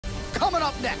Coming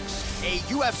up next, a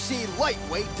UFC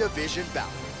lightweight division bout.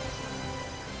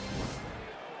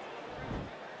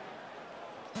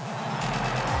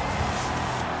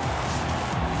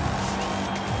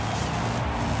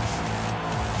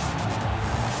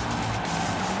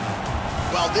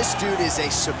 Well, this dude is a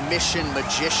submission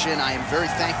magician. I am very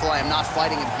thankful I am not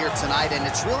fighting him here tonight, and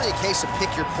it's really a case of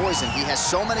pick your poison. He has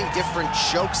so many different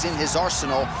chokes in his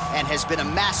arsenal and has been a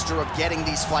master of getting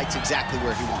these fights exactly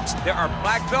where he wants them. There are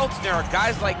black belts, and there are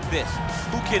guys like this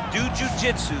who can do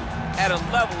jiu-jitsu at a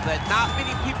level that not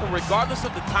many people, regardless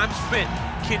of the time spent,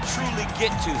 can truly get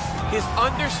to. His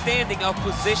understanding of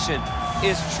position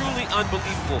is truly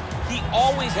unbelievable. He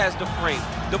always has the frame.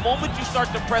 The moment you start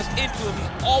to press into him,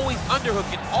 he's always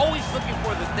underhooking, always looking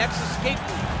for the next escape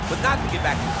route, but not to get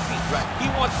back to his feet. Right. He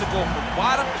wants to go from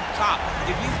bottom to top.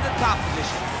 If he's in the top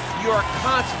position, you are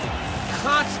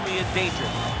constantly in danger.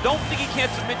 Don't think he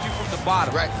can't submit you from the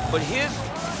bottom. Right. But his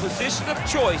position of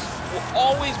choice will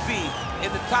always be in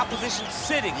the top position,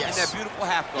 sitting in that beautiful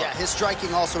half guard. Yeah, his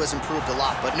striking also has improved a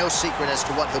lot, but no secret as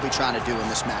to what he'll be trying to do in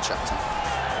this matchup tonight.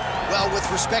 Well, with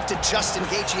respect to Justin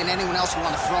Gaethje and anyone else you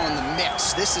want to throw in the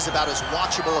mix, this is about as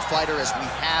watchable a fighter as we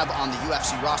have on the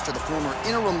UFC roster, the former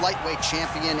interim lightweight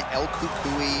champion, El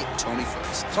Cucuy, Tony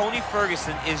Ferguson. Tony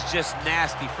Ferguson is just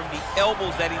nasty. From the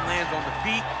elbows that he lands on the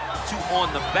feet to on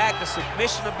the back, the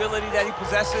submission ability that he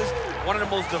possesses, one of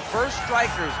the most diverse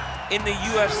strikers in the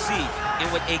UFC. And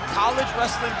with a college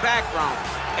wrestling background,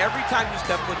 every time you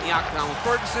step foot in the octagon with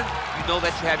Ferguson, you know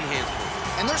that you have your hands full.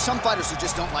 And there's some fighters who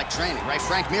just don't like training, right?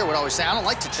 Frank Mir would always say, I don't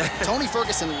like to train. Tony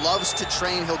Ferguson loves to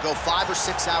train. He'll go 5 or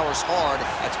 6 hours hard.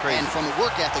 That's crazy. And from a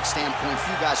work ethic standpoint,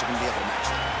 few guys are going to be able to match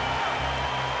that.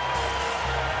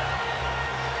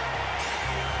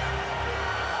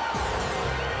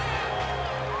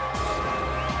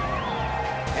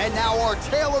 And now our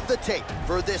tale of the tape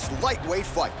for this lightweight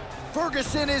fight.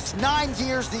 Ferguson is 9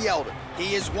 years the elder.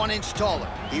 He is 1 inch taller.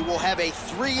 He will have a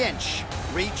 3-inch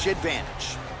reach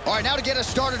advantage. All right, now to get us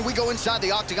started, we go inside the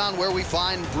octagon where we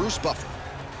find Bruce Buffer.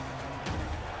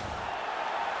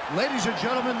 Ladies and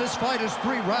gentlemen, this fight is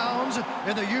 3 rounds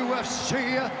in the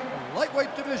UFC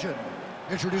lightweight division.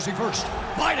 Introducing first,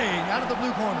 fighting out of the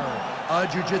blue corner, a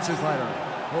jiu-jitsu fighter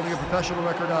holding a professional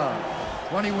record of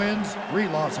 20 wins, 3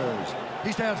 losses.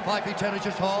 He stands 5 feet 10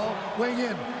 inches tall, weighing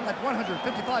in at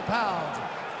 155 pounds.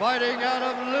 Fighting out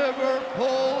of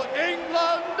Liverpool,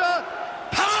 England,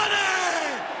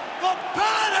 Paddy! The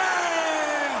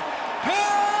Paddy Pimblett!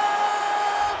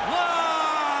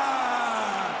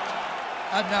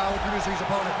 And now introducing his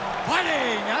opponent,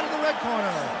 fighting out of the red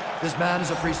corner. This man is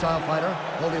a freestyle fighter,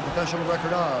 holding a professional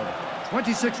record of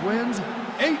 26 wins,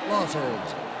 8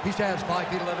 losses. He stands 5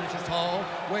 feet 11 inches tall,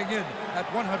 weighing in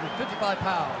at 155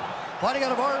 pounds. Fighting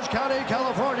out of Orange County,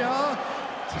 California,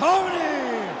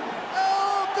 Tony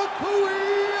El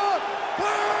Cucuy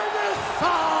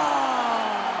Ferguson!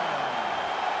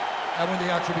 And when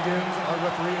the action begins, our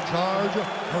referee in charge,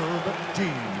 Herb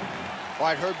Dean. All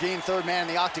right, Herb Dean, third man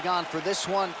in the octagon for this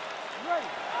one. Ready.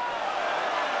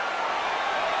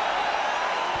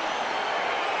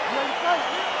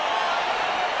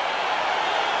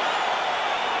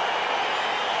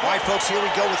 All right, folks, here we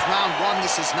go with round 1.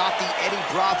 This is not the Eddie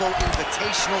Bravo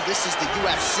Invitational. This is the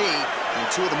UFC, and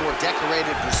 2 of the more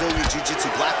decorated Brazilian Jiu-Jitsu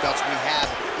black belts we have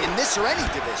in this or any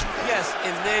division. Yes,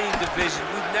 in any division.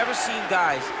 We've never seen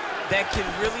guys that can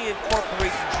really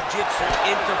incorporate the jiu-jitsu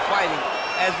into fighting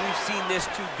as we've seen this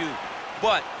two do.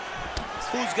 But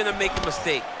who's gonna make a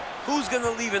mistake? Who's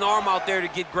gonna leave an arm out there to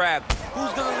get grabbed?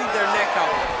 Who's gonna leave their neck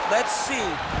out? Let's see,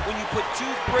 when you put 2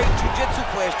 great jiu-jitsu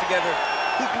players together,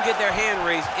 who can get their hand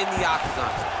raised in the octagon.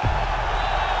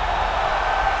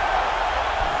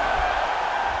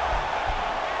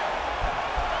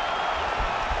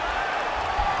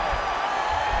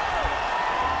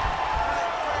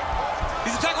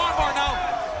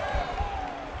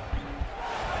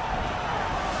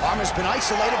 Arm has been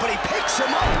isolated, but he picks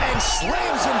him up and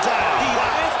slams him down. He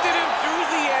lifted him through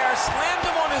the air, slammed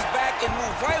him on his back, and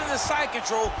moved right into side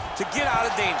control to get out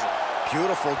of danger.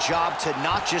 Beautiful job to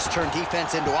not just turn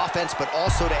defense into offense, but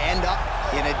also to end up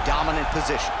in a dominant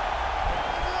position.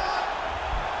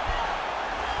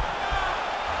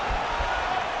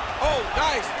 Oh,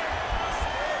 nice.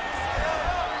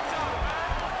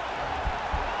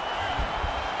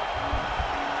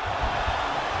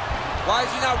 Why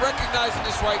is he not recognizing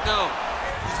this right now?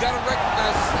 He's got to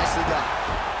recognize this. Nicely done.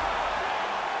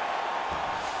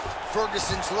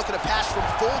 Ferguson's looking to pass from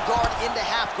full guard into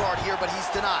half guard here, but he's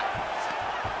denied.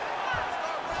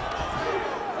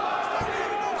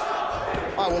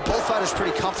 All right, well, both fighters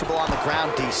pretty comfortable on the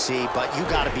ground, DC, but you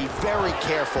got to be very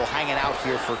careful hanging out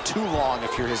here for too long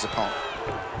if you're his opponent.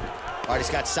 All right,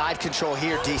 he's got side control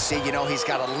here, DC. You know, he's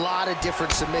got a lot of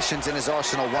different submissions in his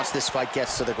arsenal once this fight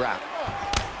gets to the ground.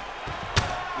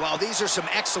 Well, these are some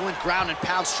excellent ground and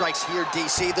pound strikes here,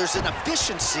 DC. There's an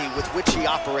efficiency with which he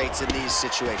operates in these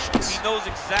situations. He knows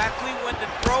exactly when to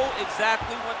throw,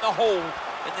 exactly when to hold,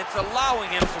 and it's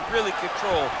allowing him to really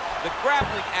control the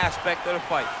grappling aspect of the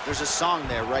fight. There's a song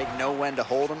there, right? Know when to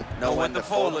hold him, know when to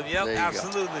fold him. Yep,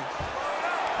 absolutely.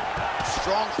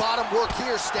 Strong bottom work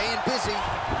here, staying busy.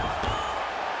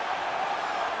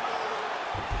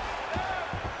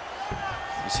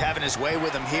 He's having his way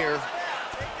with him here.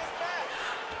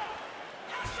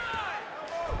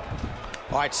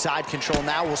 All right, side control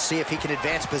now. We'll see if he can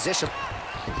advance position.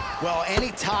 Well,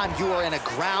 anytime you are in a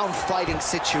ground fighting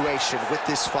situation with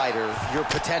this fighter, you're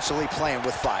potentially playing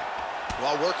with fire.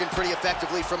 Well, working pretty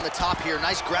effectively from the top here.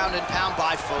 Nice ground and pound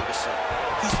by Ferguson.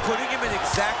 He's putting him in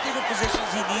exactly the positions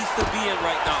he needs to be in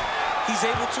right now. He's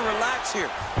able to relax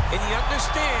here. And he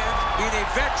understands, being a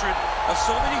veteran of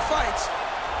so many fights,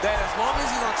 that as long as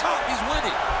he's on top, he's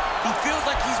winning. He feels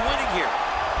like he's winning here.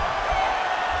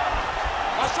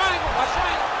 Watch triangle, watch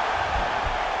triangle.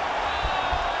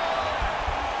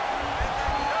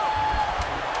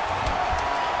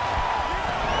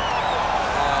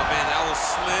 Oh, man, that was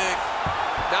slick.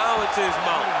 Now it's his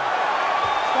mount.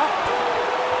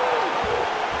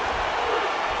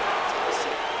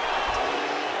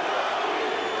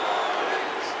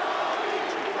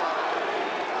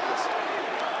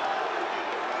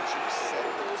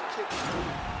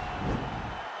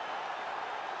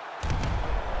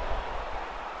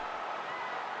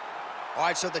 All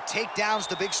right, so the takedown's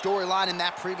the big storyline in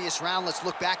that previous round. Let's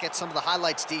look back at some of the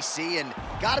highlights, DC, and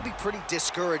got to be pretty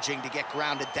discouraging to get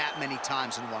grounded that many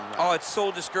times in one round. Oh, it's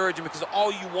so discouraging because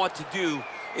all you want to do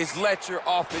is let your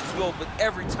offense go, but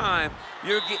every time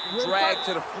you're getting dragged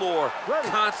to the floor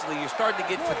constantly, you're starting to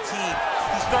get fatigued.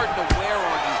 He's starting to wear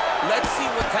on you. Let's see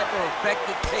what type of effect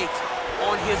it takes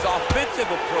on his offensive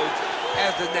approach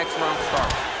as the next round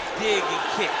starts. Dig and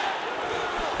kick.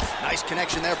 Nice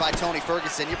connection there by Tony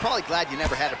Ferguson. You're probably glad you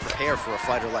never had to prepare for a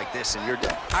fighter like this in your day.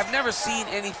 I've never seen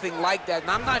anything like that, and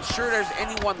I'm not sure there's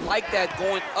anyone like that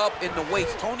going up in the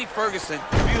weights. Tony Ferguson,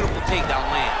 beautiful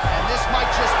takedown land. And this might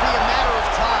just be a matter of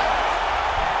time.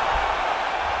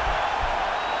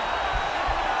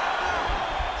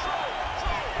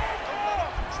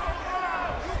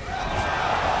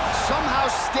 Somehow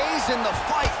stays in the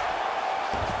fight.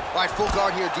 All right, full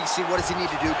guard here, DC. What does he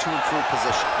need to do to improve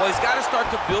position? Well, he's got to start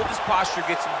to build his posture,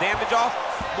 get some damage off,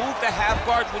 move to half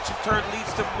guard, which in turn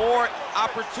leads to more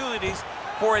opportunities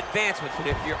for advancement. But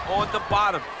if you're on the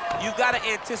bottom, you've got to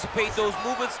anticipate those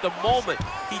movements the moment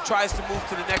he tries to move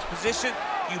to the next position.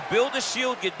 You build a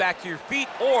shield, get back to your feet,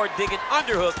 or dig an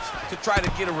underhook to try to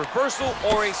get a reversal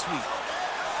or a sweep.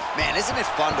 Man, isn't it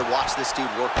fun to watch this dude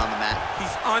work on the mat?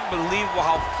 He's unbelievable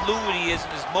how fluid he is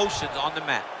in his motions on the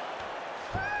mat.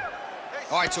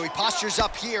 All right, so he postures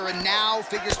up here and now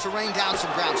figures to rain down some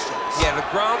ground strikes. Yeah, the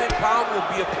ground and pound will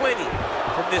be aplenty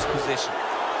from this position.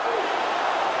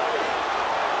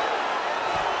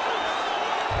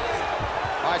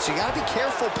 All right, so you got to be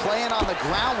careful playing on the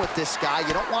ground with this guy.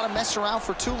 You don't want to mess around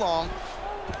for too long.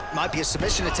 Might be a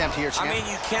submission attempt here, champ. I mean,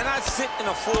 you cannot sit in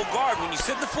a full guard. When you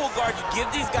sit in the full guard, you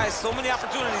give these guys so many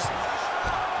opportunities.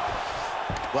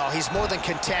 Well, he's more than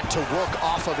content to work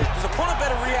off of it. His opponent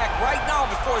better react right now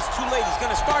before it's too late. He's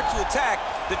going to start to attack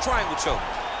the triangle choke.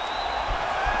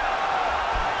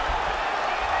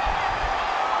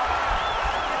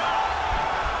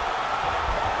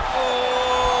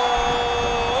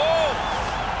 Oh!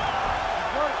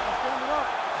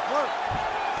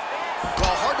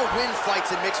 Well, hard to win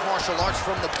fights in mixed martial arts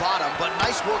from the bottom, but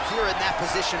nice work here in that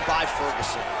position by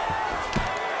Ferguson.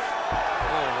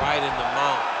 Oh, right in the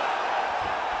mount.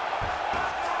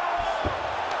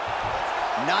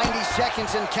 90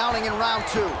 seconds and counting in round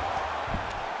two.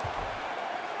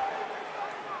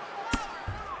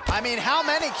 I mean, how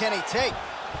many can he take?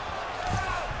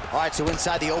 All right, so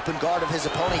inside the open guard of his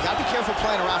opponent. You gotta be careful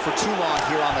playing around for too long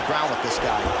here on the ground with this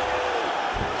guy.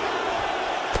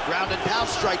 Ground and pound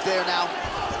strike there now.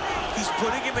 He's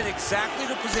putting him in exactly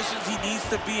the positions he needs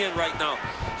to be in right now.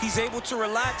 He's able to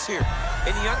relax here.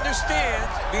 And he understands,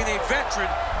 being a veteran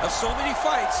of so many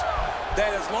fights,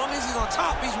 that as long as he's on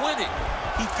top, he's winning.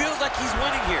 He feels like he's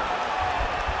winning here.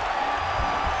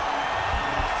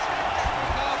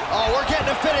 Oh, we're getting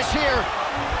a finish here.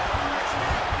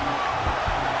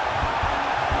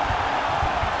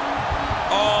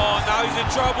 Oh, now he's in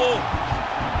trouble.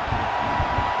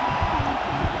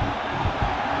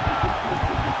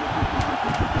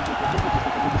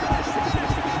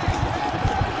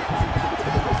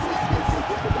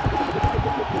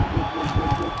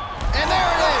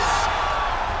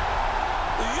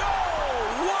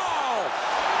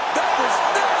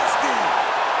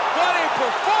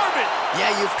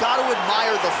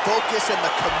 focus and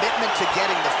the commitment to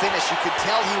getting the finish. You could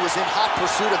tell he was in hot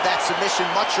pursuit of that submission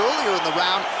much earlier in the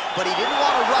round, but he didn't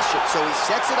want to rush it, so he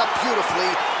sets it up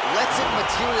beautifully, lets it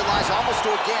materialize almost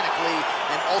organically,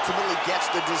 and ultimately gets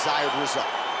the desired result.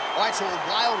 All right, so a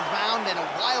wild round and a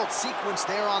wild sequence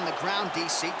there on the ground.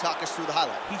 DC, talk us through the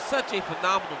highlight. He's such a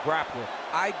phenomenal grappler.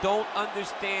 I don't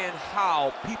understand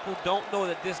how people don't know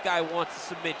that this guy wants to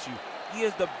submit you. He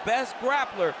is the best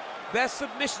grappler, best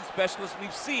submission specialist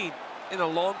we've seen in a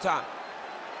long time.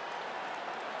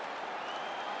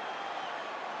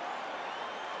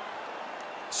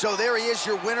 So there he is,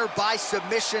 your winner by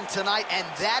submission tonight, and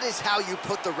that is how you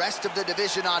put the rest of the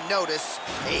division on notice.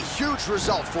 A huge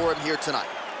result for him here tonight.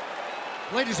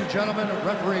 Ladies and gentlemen,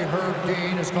 referee Herb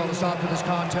Dean has called a stop to this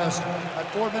contest at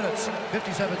 4 minutes,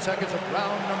 57 seconds of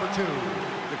round number 2.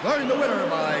 Declaring the winner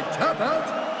by tap out,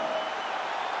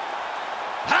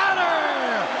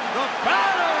 Paddy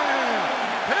Pimblett!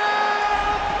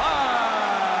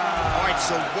 All right,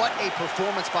 so what a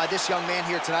performance by this young man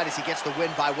here tonight as he gets the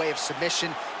win by way of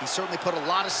submission. He certainly put a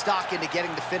lot of stock into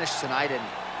getting the finish tonight, and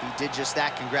he did just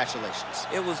that. Congratulations.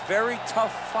 It was a very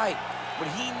tough fight, but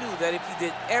he knew that if he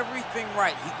did everything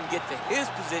right, he can get to his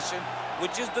position,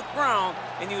 which is the ground,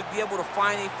 and he would be able to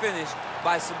find a finish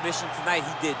by submission tonight.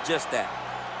 He did just that.